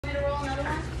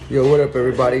Yo, what up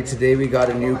everybody? Today we got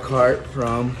a new cart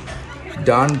from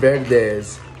Don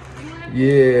Verdes.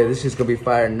 Yeah, this shit's gonna be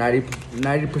fire.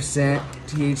 90%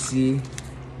 THC,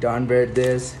 Don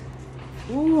Verdes.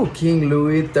 Ooh, King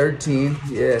Louie13.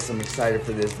 Yes, I'm excited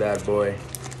for this bad boy.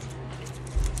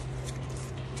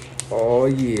 Oh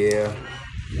yeah.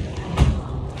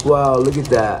 Wow, look at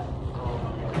that.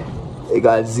 They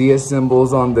got Zia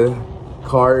symbols on the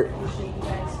cart.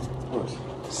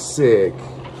 Sick.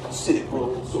 Sick,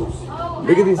 bro. So sick.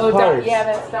 Look at these carts. Yeah,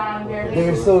 that's Don Verdes.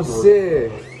 They're so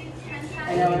sick.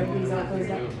 I know where he's on. Who's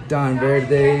that? Don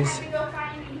Verdes.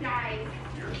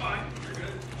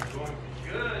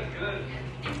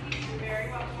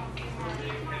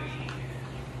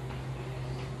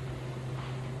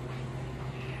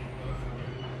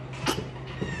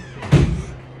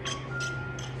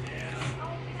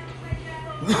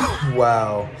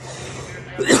 Wow.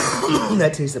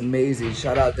 That tastes amazing.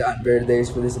 Shout out Don Verdes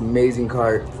for this amazing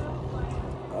cart.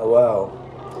 Oh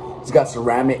wow. It's got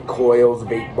ceramic coils,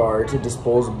 vape bar, it's a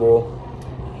disposable.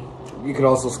 You could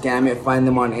also scam it, find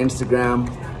them on Instagram.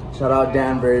 Shout out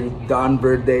Don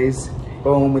Verdes.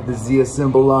 Boom, with the Zia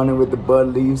symbol on it with the bud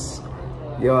leaves.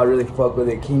 Yo, I really fuck with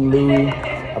it. King Louie.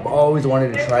 I've always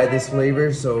wanted to try this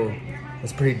flavor, so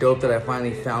it's pretty dope that I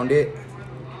finally found it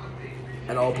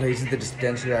at all places, the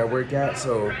dispensary I work at.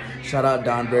 So shout out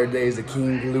Don Verdes, the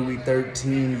King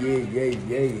Louie13. Yay, yay,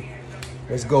 yay.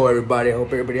 Let's go everybody. I hope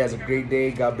everybody has a great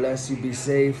day. God bless you, be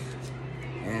safe,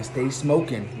 and stay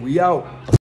smoking. We out.